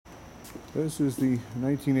This is the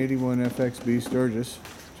 1981 FXB Sturgis.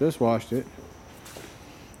 Just washed it.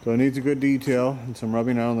 So it needs a good detail and some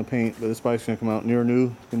rubbing out on the paint, but this bike's going to come out near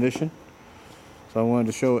new condition. So I wanted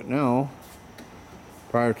to show it now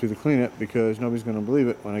prior to the cleanup because nobody's going to believe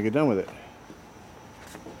it when I get done with it.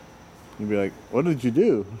 You'd be like, what did you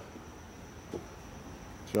do?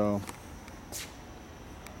 So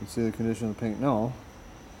you can see the condition of the paint now,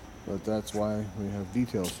 but that's why we have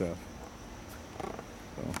detail stuff.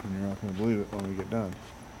 So, and you're not going to believe it when we get done.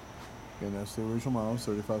 Again, that's the original miles,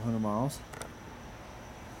 3,500 miles.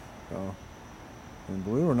 So, and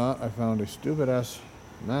believe it or not, I found a stupid ass,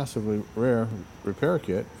 massively rare repair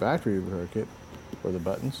kit, factory repair kit for the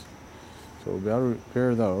buttons. So we'll be able to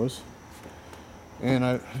repair those.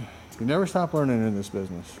 And you never stop learning in this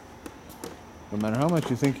business. No matter how much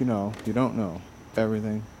you think you know, you don't know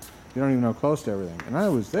everything. You don't even know close to everything. And I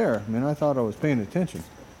was there. I mean, I thought I was paying attention.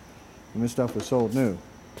 And this stuff was sold new.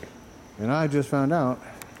 And I just found out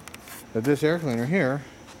that this air cleaner here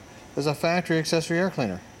is a factory accessory air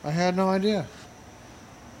cleaner. I had no idea.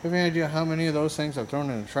 Have any idea how many of those things I've thrown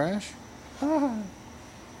in the trash? I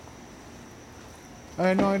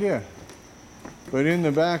had no idea. But in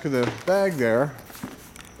the back of the bag there,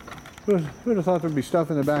 who'd have thought there'd be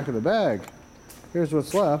stuff in the back of the bag? Here's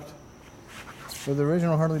what's left with the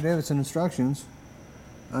original Harley Davidson instructions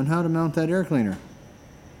on how to mount that air cleaner.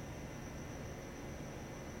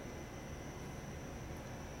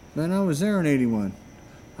 Man, I was there in '81.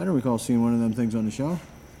 I don't recall seeing one of them things on the shelf.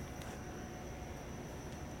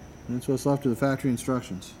 And that's what's left of the factory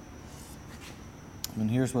instructions.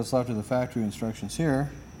 And here's what's left of the factory instructions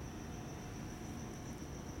here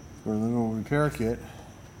for the little repair kit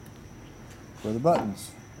for the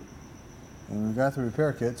buttons. And we've got the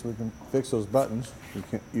repair kit so we can fix those buttons.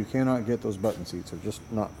 You cannot get those button seats. They're just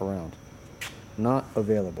not around. Not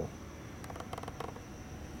available.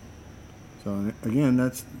 So again,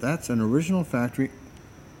 that's an original factory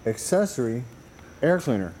accessory air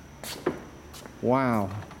cleaner. Wow.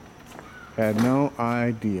 Had no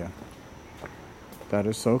idea. That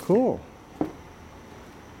is so cool.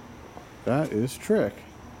 That is trick.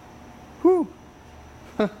 Whew.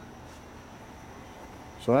 So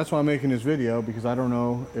that's why I'm making this video, because I don't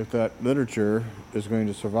know if that literature is going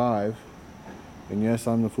to survive. And yes,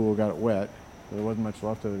 I'm the fool who got it wet. There wasn't much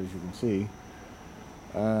left of it, as you can see.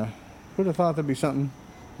 Who'd have thought there'd be something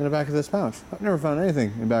in the back of this pouch? I've never found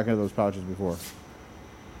anything in the back of those pouches before.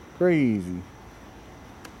 Crazy.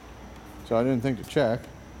 So I didn't think to check.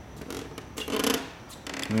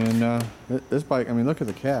 And this bike, I mean, look at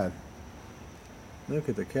the CAD. Look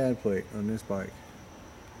at the CAD plate on this bike.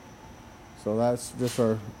 So that's just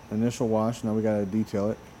our initial wash. Now we got to detail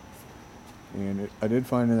it. And I did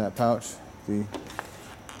find in that pouch the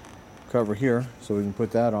cover here, so we can put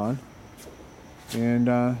that on. And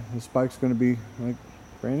this bike's going to be like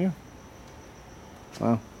brand new.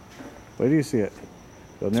 Wow. Wait till you see it.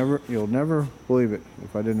 You'll never believe it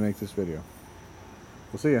if I didn't make this video.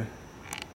 We'll see ya.